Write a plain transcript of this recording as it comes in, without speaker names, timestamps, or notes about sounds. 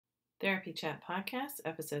Therapy Chat Podcast,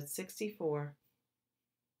 episode 64.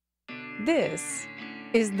 This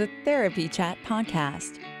is the Therapy Chat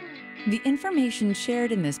Podcast. The information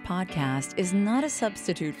shared in this podcast is not a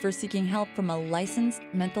substitute for seeking help from a licensed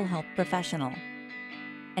mental health professional.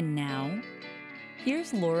 And now,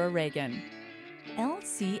 here's Laura Reagan,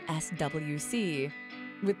 LCSWC,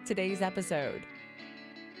 with today's episode.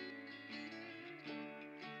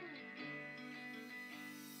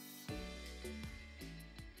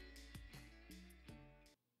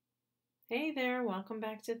 Hey there, welcome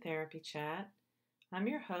back to Therapy Chat. I'm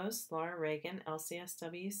your host, Laura Reagan,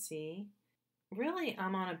 LCSWC. Really,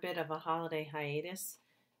 I'm on a bit of a holiday hiatus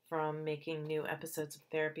from making new episodes of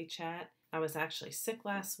Therapy Chat. I was actually sick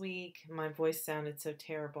last week. My voice sounded so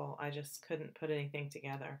terrible, I just couldn't put anything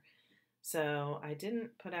together. So I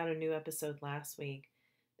didn't put out a new episode last week.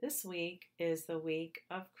 This week is the week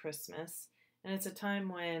of Christmas, and it's a time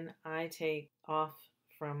when I take off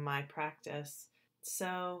from my practice.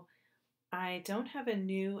 So I don't have a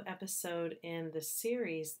new episode in the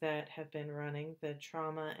series that have been running, the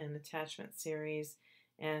trauma and attachment series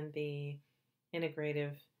and the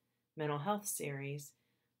integrative mental health series,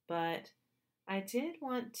 but I did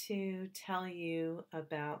want to tell you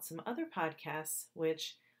about some other podcasts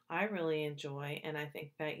which I really enjoy, and I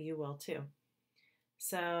think that you will too.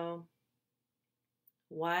 So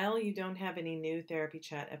while you don't have any new Therapy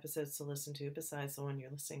Chat episodes to listen to besides the one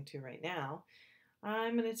you're listening to right now,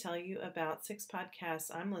 I'm going to tell you about 6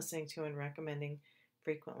 podcasts I'm listening to and recommending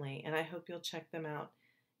frequently, and I hope you'll check them out.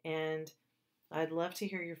 And I'd love to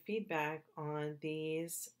hear your feedback on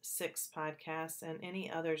these 6 podcasts and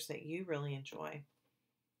any others that you really enjoy.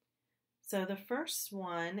 So the first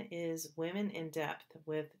one is Women in Depth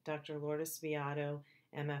with Dr. Lourdes Viado,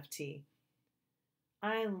 MFT.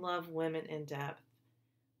 I love Women in Depth.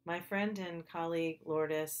 My friend and colleague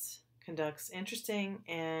Lourdes conducts interesting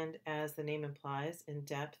and, as the name implies,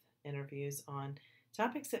 in-depth interviews on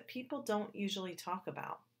topics that people don't usually talk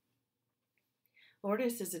about.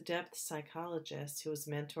 Lourdes is a depth psychologist who was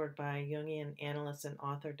mentored by Jungian analyst and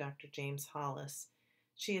author Dr. James Hollis.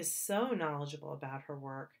 She is so knowledgeable about her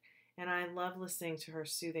work, and I love listening to her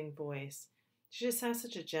soothing voice. She just has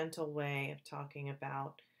such a gentle way of talking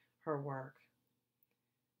about her work.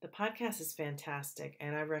 The podcast is fantastic,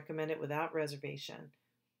 and I recommend it without reservation.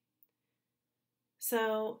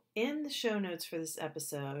 So in the show notes for this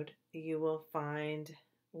episode, you will find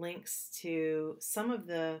links to some of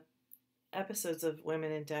the episodes of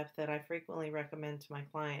Women in Depth that I frequently recommend to my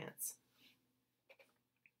clients.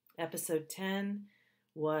 Episode 10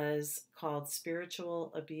 was called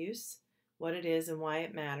Spiritual Abuse, What It Is and Why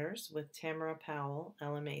It Matters with Tamara Powell,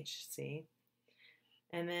 LMHC.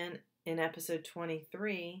 And then in episode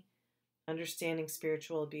 23, Understanding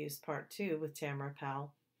Spiritual Abuse Part 2 with Tamara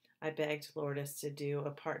Powell, I begged Lourdes to do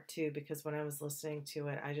a part 2 because when I was listening to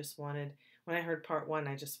it, when I heard part 1,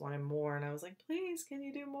 I just wanted more. And I was like, please, can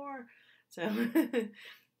you do more? So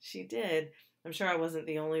she did. I'm sure I wasn't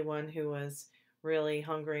the only one who was really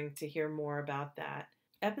hungering to hear more about that.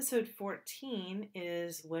 Episode 14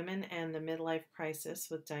 is Women and the Midlife Crisis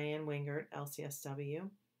with Diane Wingert, LCSW.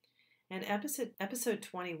 And episode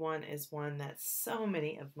 21 is one that so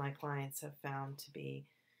many of my clients have found to be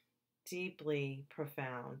deeply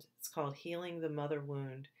profound. It's called Healing the Mother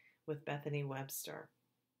Wound with Bethany Webster.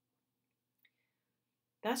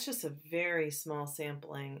 That's just a very small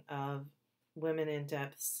sampling of Women in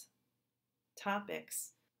Depth's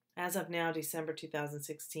topics. As of now, December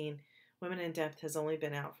 2016, Women in Depth has only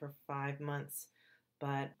been out for 5 months,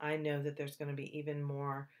 but I know that there's going to be even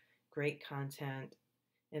more great content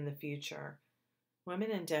in the future. Women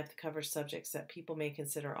in Depth covers subjects that people may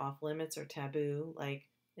consider off limits or taboo, like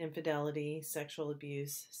infidelity, sexual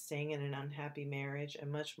abuse, staying in an unhappy marriage, and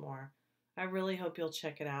much more. I really hope you'll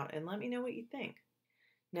check it out and let me know what you think.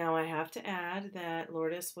 Now, I have to add that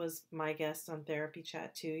Lourdes was my guest on Therapy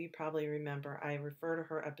Chat too. You probably remember I refer to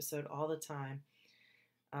her episode all the time.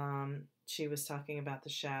 She was talking about the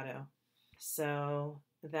shadow. So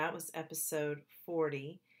that was episode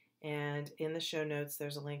 40. And in the show notes,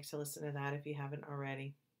 there's a link to listen to that if you haven't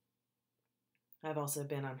already. I've also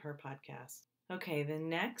been on her podcast. Okay, the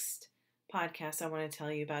next podcast I want to tell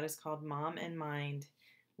you about is called Mom and Mind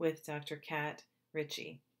with Dr. Kat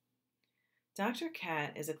Ritchie. Dr.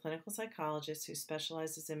 Kat is a clinical psychologist who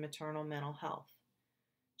specializes in maternal mental health.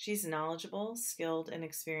 She's knowledgeable, skilled, and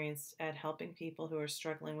experienced at helping people who are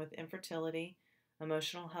struggling with infertility,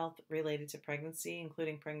 emotional health related to pregnancy,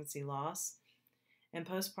 including pregnancy loss, and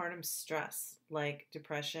postpartum stress like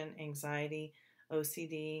depression, anxiety,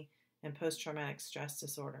 OCD, and post-traumatic stress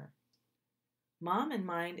disorder. Mom and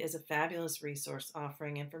Mind is a fabulous resource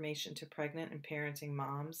offering information to pregnant and parenting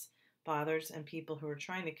moms, fathers, and people who are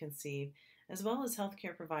trying to conceive, as well as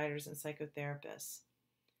healthcare providers and psychotherapists.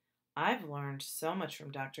 I've learned so much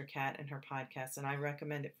from Dr. Kat and her podcast, and I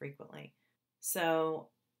recommend it frequently. So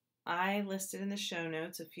I listed in the show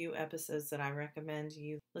notes a few episodes that I recommend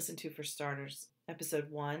you listen to for starters. Episode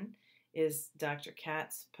 1 is Dr.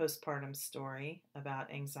 Kat's postpartum story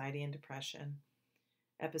about anxiety and depression.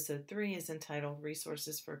 Episode 3 is entitled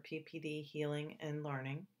Resources for PPD Healing and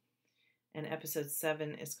Learning. And episode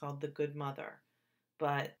 7 is called The Good Mother.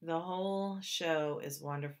 But the whole show is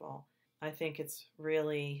wonderful. I think it's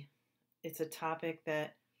a topic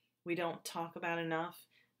that we don't talk about enough.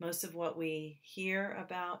 Most of what we hear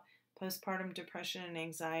about postpartum depression and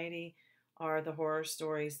anxiety are the horror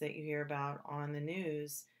stories that you hear about on the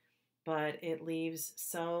news, but it leaves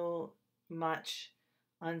so much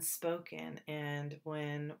unspoken. And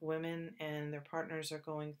when women and their partners are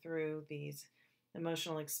going through these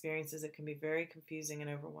emotional experiences, it can be very confusing and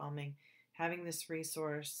overwhelming. Having this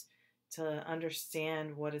resource to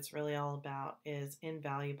understand what it's really all about is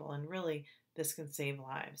invaluable, and really this can save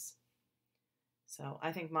lives. So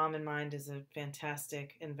I think Mom in Mind is a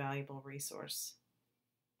fantastic, invaluable resource.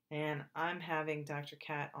 And I'm having Dr.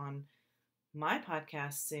 Kat on my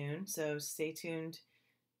podcast soon, so stay tuned.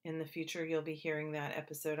 In the future, you'll be hearing that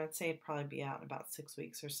episode. I'd say it'd probably be out in about 6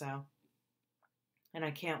 weeks or so. And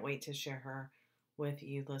I can't wait to share her with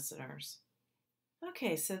you listeners.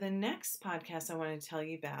 Okay, so the next podcast I want to tell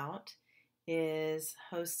you about is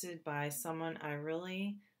hosted by someone I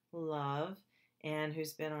really love and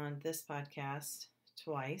who's been on this podcast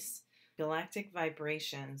twice. Galactic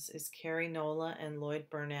Vibrations is Carrie Nola and Lloyd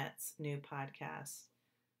Burnett's new podcast.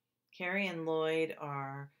 Carrie and Lloyd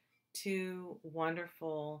are two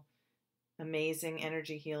wonderful, amazing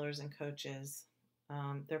energy healers and coaches.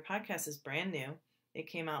 Their podcast is brand new. It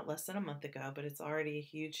came out less than a month ago, but it's already a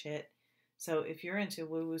huge hit. So if you're into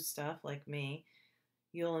woo-woo stuff like me,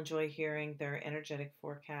 you'll enjoy hearing their energetic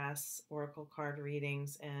forecasts, oracle card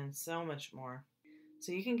readings, and so much more.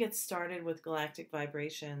 So you can get started with Galactic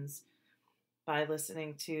Vibrations by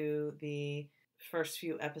listening to the first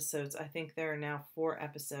few episodes. I think there are now 4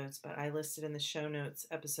 episodes, but I listed in the show notes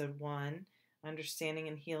episode 1, Understanding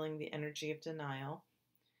and Healing the Energy of Denial.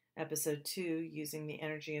 Episode 2, Using the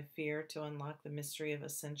Energy of Fear to Unlock the Mystery of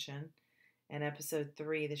Ascension. And episode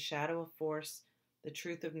 3, The Shadow of Force, The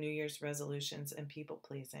Truth of New Year's Resolutions and People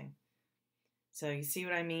Pleasing. So you see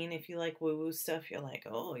what I mean? If you like woo-woo stuff, you're like,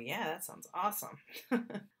 oh yeah, that sounds awesome.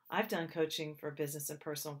 I've done coaching for business and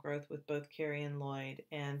personal growth with both Carrie and Lloyd,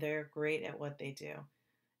 and they're great at what they do.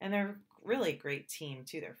 And they're really a great team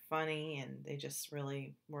too. They're funny and they just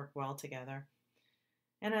really work well together.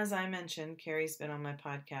 And as I mentioned, Carrie's been on my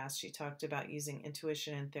podcast. She talked about using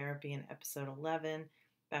intuition in therapy in episode 11,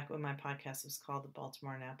 back when my podcast was called the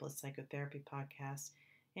Baltimore Annapolis Psychotherapy Podcast.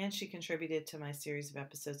 And she contributed to my series of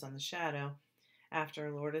episodes on the shadow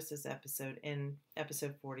after Lourdes' episode in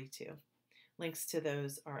episode 42. Links to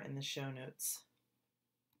those are in the show notes.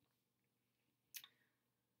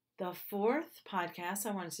 The 4th podcast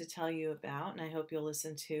I wanted to tell you about, and I hope you'll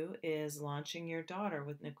listen to, is Launching Your Daughter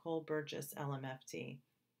with Nicole Burgess, LMFT.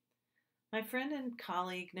 My friend and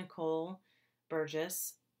colleague Nicole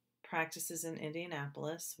Burgess practices in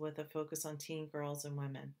Indianapolis with a focus on teen girls and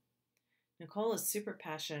women. Nicole is super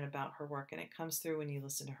passionate about her work, and it comes through when you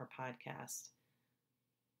listen to her podcast.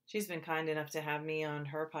 She's been kind enough to have me on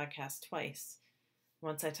her podcast twice.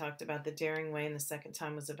 Once I talked about the daring way, and the second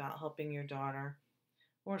time was about helping your daughter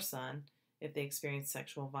or son if they experience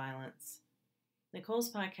sexual violence.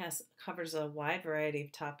 Nicole's podcast covers a wide variety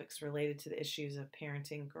of topics related to the issues of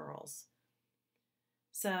parenting girls.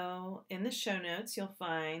 So in the show notes, you'll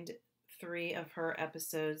find 3 of her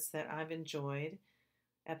episodes that I've enjoyed.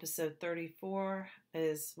 Episode 34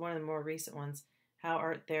 is one of the more recent ones, How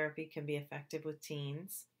Art Therapy Can Be Effective with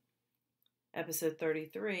Teens. Episode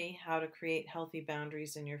 33, How to Create Healthy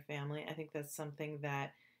Boundaries in Your Family. I think that's something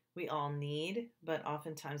that we all need, but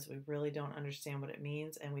oftentimes we really don't understand what it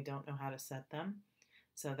means and we don't know how to set them.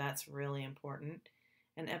 So that's really important.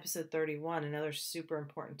 And episode 31, another super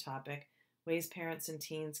important topic, Ways Parents and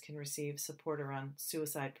Teens Can Receive Support Around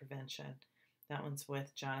Suicide Prevention. That one's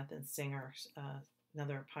with Jonathan Singer,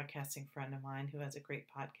 another podcasting friend of mine who has a great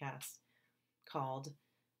podcast called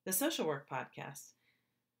The Social Work Podcast.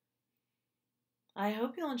 I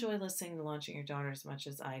hope you'll enjoy listening to Launching Your Daughter as much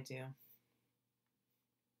as I do.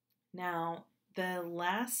 Now, the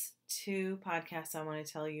last 2 podcasts I want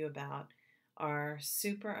to tell you about are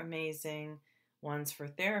super amazing ones for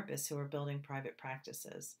therapists who are building private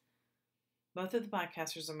practices. Both of the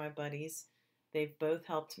podcasters are my buddies. They've both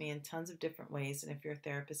helped me in tons of different ways, and if you're a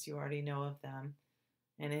therapist, you already know of them.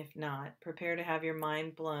 And if not, prepare to have your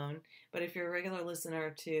mind blown. But if you're a regular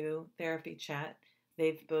listener to Therapy Chat,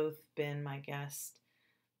 they've both been my guest.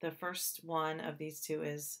 The first one of these two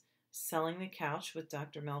is Selling the Couch with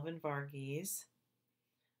Dr. Melvin Varghese.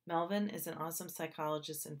 Melvin is an awesome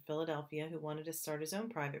psychologist in Philadelphia who wanted to start his own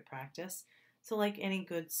private practice. So like any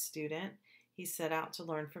good student, he set out to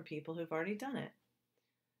learn from people who've already done it.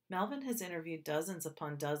 Melvin has interviewed dozens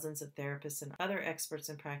upon dozens of therapists and other experts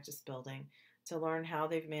in practice building to learn how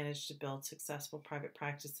they've managed to build successful private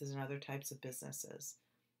practices and other types of businesses.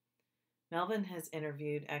 Melvin has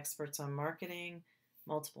interviewed experts on marketing,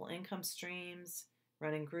 multiple income streams,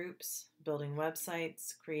 running groups, building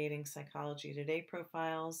websites, creating Psychology Today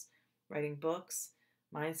profiles, writing books,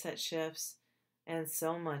 mindset shifts, and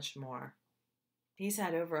so much more. He's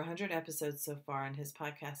had over 100 episodes so far, and his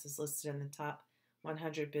podcast is listed in the top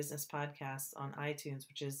 100 business podcasts on iTunes,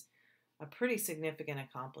 which is a pretty significant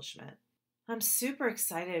accomplishment. I'm super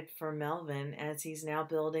excited for Melvin as he's now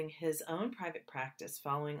building his own private practice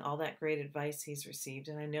following all that great advice he's received,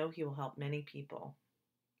 and I know he will help many people.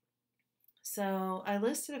 So I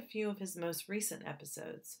listed a few of his most recent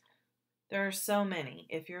episodes. There are so many.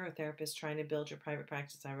 If you're a therapist trying to build your private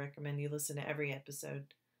practice, I recommend you listen to every episode.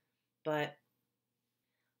 But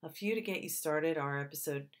a few to get you started are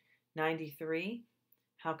episode 93,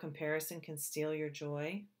 How Comparison Can Steal Your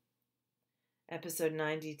Joy. Episode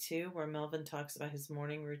 92, where Melvin talks about his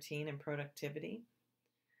morning routine and productivity.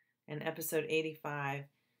 And episode 85,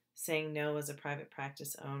 Saying No as a Private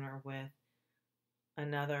Practice Owner, with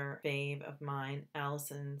another fave of mine,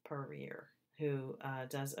 Allison Purrier, who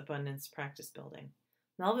does abundance practice building.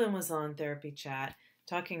 Melvin was on Therapy Chat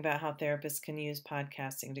talking about how therapists can use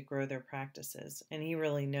podcasting to grow their practices, and he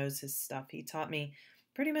really knows his stuff. He taught me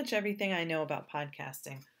pretty much everything I know about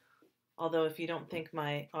podcasting. Although if you don't think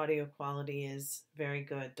my audio quality is very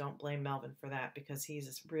good, don't blame Melvin for that, because he's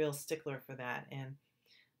a real stickler for that, and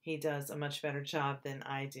he does a much better job than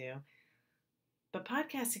I do. But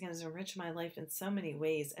podcasting has enriched my life in so many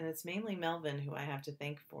ways, and it's mainly Melvin who I have to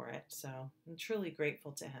thank for it, so I'm truly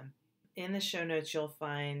grateful to him. In the show notes, you'll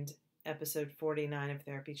find episode 49 of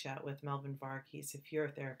Therapy Chat with Melvin Varghese if you're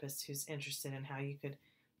a therapist who's interested in how you could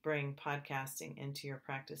bring podcasting into your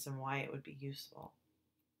practice and why it would be useful.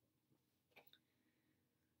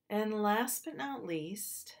 And last but not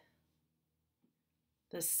least,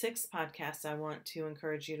 the sixth podcast I want to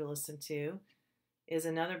encourage you to listen to is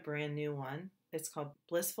another brand new one. It's called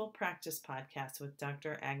Blissful Practice Podcast with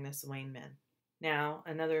Dr. Agnes Wainman. Now,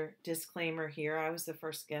 another disclaimer here, I was the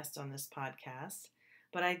first guest on this podcast,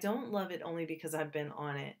 but I don't love it only because I've been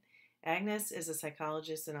on it. Agnes is a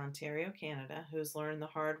psychologist in Ontario, Canada, who's learned the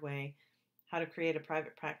hard way how to create a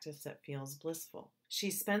private practice that feels blissful.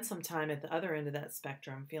 She spent some time at the other end of that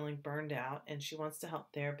spectrum feeling burned out, and she wants to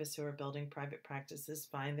help therapists who are building private practices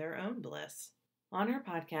find their own bliss. On her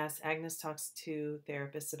podcast, Agnes talks to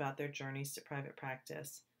therapists about their journeys to private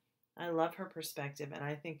practice. I love her perspective, and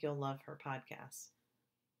I think you'll love her podcast.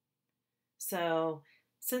 So,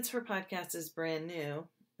 since her podcast is brand new,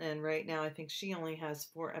 and right now I think she only has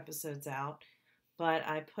 4 episodes out, but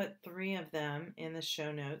I put 3 of them in the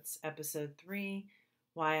show notes. Episode 3,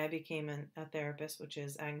 Why I Became a Therapist, which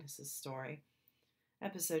is Agnes's story.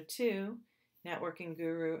 Episode 2, Networking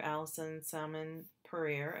Guru Allison Salmon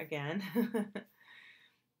Purrier, again.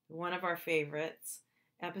 One of our favorites.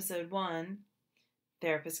 Episode 1,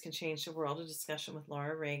 Therapists Can Change the World, a discussion with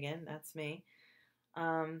Laura Reagan. That's me.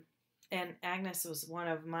 And Agnes was one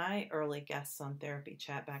of my early guests on Therapy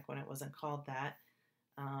Chat back when it wasn't called that.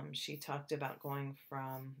 She talked about going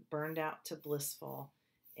from burned out to blissful.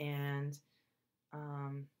 And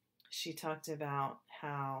she talked about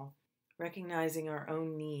how recognizing our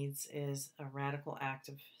own needs is a radical act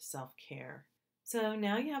of self-care. So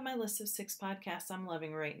now you have my list of 6 podcasts I'm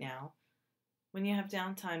loving right now. When you have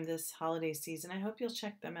downtime this holiday season, I hope you'll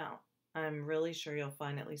check them out. I'm really sure you'll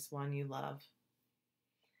find at least one you love.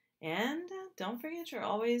 And don't forget, you're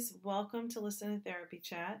always welcome to listen to Therapy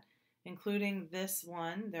Chat, including this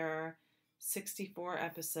one. There are 64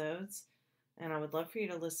 episodes, and I would love for you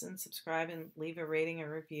to listen, subscribe, and leave a rating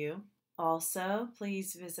and review. Also,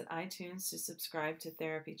 please visit iTunes to subscribe to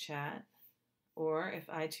Therapy Chat. Or if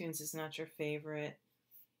iTunes is not your favorite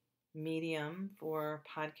medium for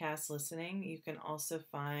podcast listening, you can also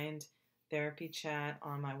find Therapy Chat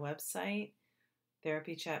on my website,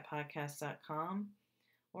 therapychatpodcast.com,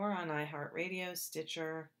 or on iHeartRadio,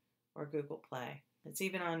 Stitcher, or Google Play. It's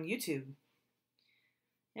even on YouTube.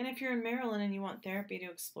 And if you're in Maryland and you want therapy to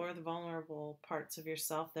explore the vulnerable parts of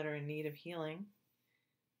yourself that are in need of healing,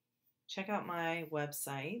 check out my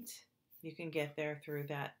website. You can get there through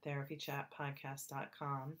that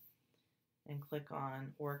therapychatpodcast.com. and click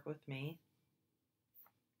on Work with Me.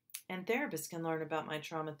 And therapists can learn about my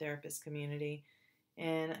trauma therapist community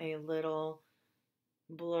in a little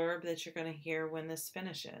blurb that you're going to hear when this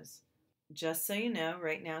finishes. Just so you know,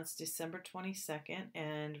 right now it's December 22nd,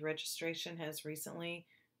 and registration has recently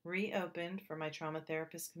reopened for my trauma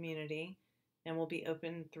therapist community and will be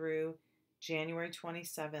open through January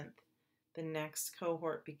 27th. The next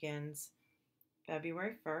cohort begins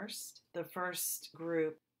February 1st. The first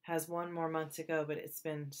group has one more month to go, but it's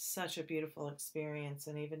been such a beautiful experience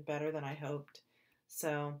and even better than I hoped.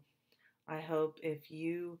 So I hope if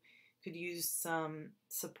you could use some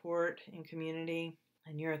support in community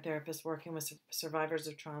and you're a therapist working with survivors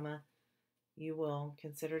of trauma, you will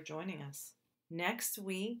consider joining us. Next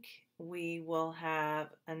week, we will have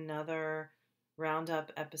another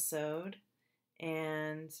roundup episode,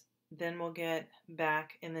 and then we'll get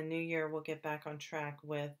back in the new year. We'll get back on track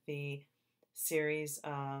with the series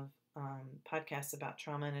of podcasts about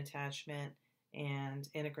trauma and attachment and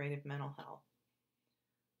integrative mental health.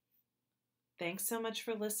 Thanks so much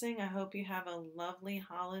for listening. I hope you have a lovely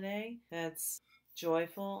holiday that's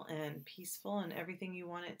joyful and peaceful and everything you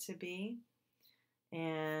want it to be.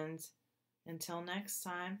 And until next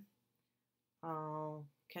time, I'll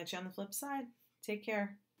catch you on the flip side. Take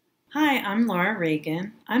care. Hi, I'm Laura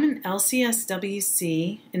Reagan. I'm an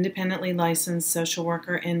LCSWC, independently licensed social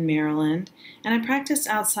worker in Maryland, and I practice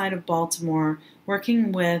outside of Baltimore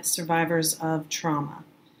working with survivors of trauma.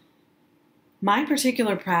 My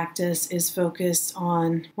particular practice is focused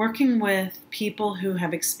on working with people who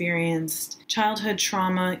have experienced childhood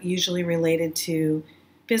trauma, usually related to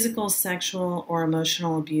physical, sexual, or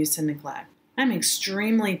emotional abuse and neglect. I'm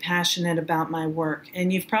extremely passionate about my work,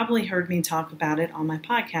 and you've probably heard me talk about it on my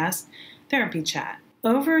podcast, Therapy Chat.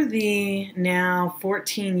 Over the now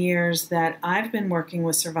 14 years that I've been working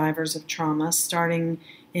with survivors of trauma, starting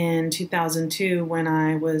in 2002 when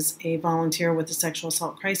I was a volunteer with the Sexual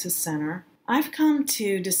Assault Crisis Center, I've come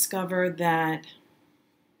to discover that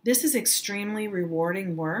this is extremely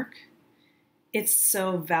rewarding work. It's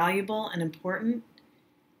so valuable and important.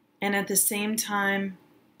 And at the same time,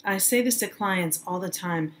 I say this to clients all the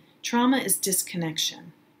time, trauma is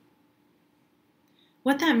disconnection.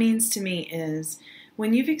 What that means to me is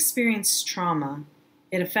when you've experienced trauma,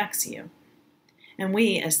 it affects you. And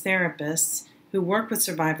we, as therapists who work with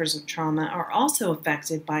survivors of trauma, are also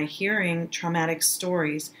affected by hearing traumatic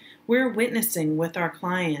stories. We're witnessing with our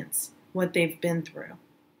clients what they've been through.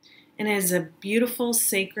 And it is a beautiful,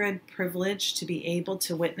 sacred privilege to be able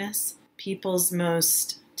to witness people's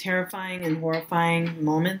most terrifying and horrifying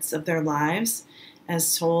moments of their lives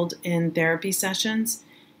as told in therapy sessions.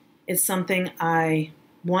 It's something I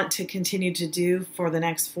want to continue to do for the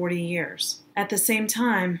next 40 years. At the same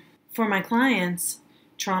time, for my clients,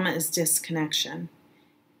 trauma is disconnection.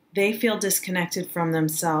 They feel disconnected from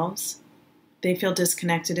themselves. They feel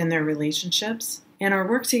disconnected in their relationships, and our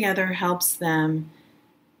work together helps them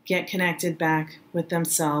get connected back with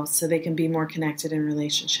themselves so they can be more connected in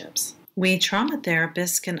relationships. We trauma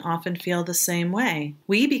therapists can often feel the same way.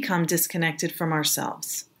 We become disconnected from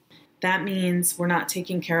ourselves. That means we're not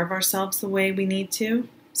taking care of ourselves the way we need to,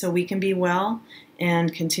 so we can be well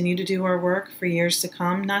and continue to do our work for years to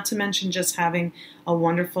come, not to mention just having a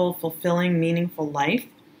wonderful, fulfilling, meaningful life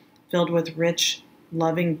filled with rich,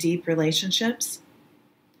 loving, deep relationships.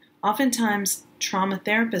 Oftentimes, trauma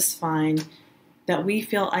therapists find that we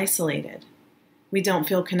feel isolated. We don't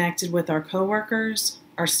feel connected with our coworkers,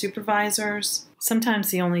 our supervisors.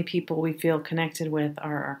 Sometimes the only people we feel connected with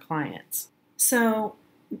are our clients. So,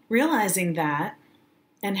 realizing that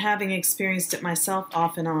and having experienced it myself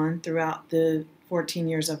off and on throughout the 14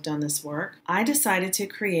 years I've done this work, I decided to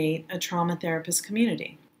create a trauma therapist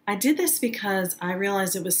community. I did this because I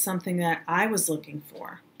realized it was something that I was looking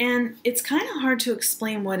for. And it's kind of hard to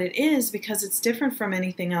explain what it is because it's different from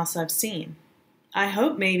anything else I've seen. I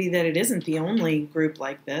hope maybe that it isn't the only group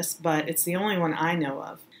like this, but it's the only one I know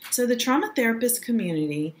of. So the trauma therapist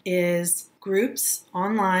community is groups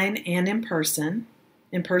online and in person.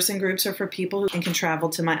 In-person groups are for people who can travel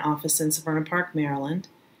to my office in Severna Park, Maryland.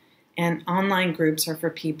 And online groups are for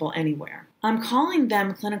people anywhere. I'm calling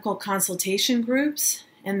them clinical consultation groups,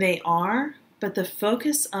 and they are, but the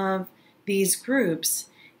focus of these groups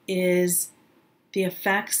is the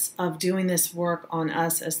effects of doing this work on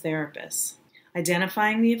us as therapists.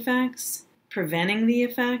 Identifying the effects, preventing the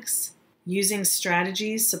effects, using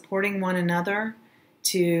strategies, supporting one another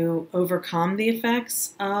to overcome the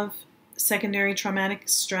effects of secondary traumatic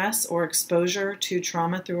stress or exposure to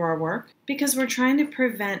trauma through our work, because we're trying to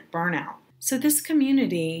prevent burnout. So this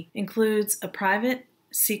community includes a private,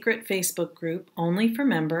 secret Facebook group only for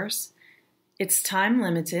members. It's time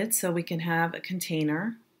limited, so we can have a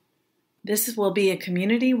container. This will be a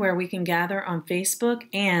community where we can gather on Facebook,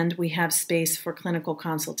 and we have space for clinical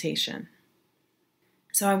consultation.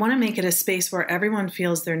 So I want to make it a space where everyone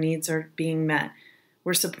feels their needs are being met.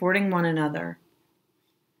 We're supporting one another.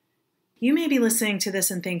 You may be listening to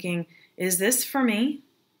this and thinking, is this for me?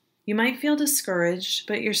 You might feel discouraged,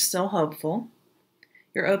 but you're still hopeful.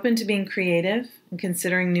 You're open to being creative and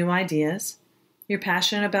considering new ideas. You're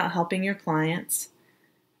passionate about helping your clients.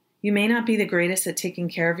 You may not be the greatest at taking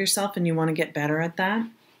care of yourself, and you want to get better at that.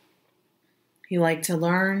 You like to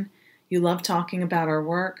learn. You love talking about our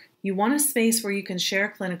work. You want a space where you can share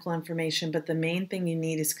clinical information, but the main thing you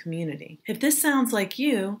need is community. If this sounds like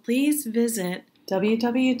you, please visit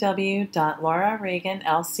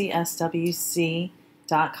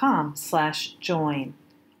www.laurareaganlcswc.com/join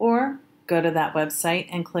or go to that website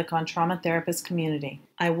and click on Trauma Therapist Community.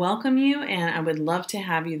 I welcome you, and I would love to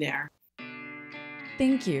have you there.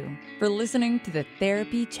 Thank you for listening to the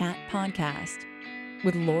Therapy Chat Podcast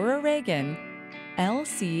with Laura Reagan,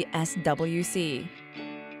 LCSWC.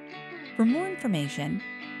 For more information,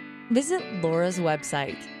 visit Laura's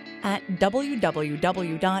website at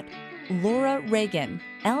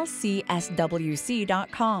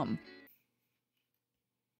www.laurareaganlcswc.com.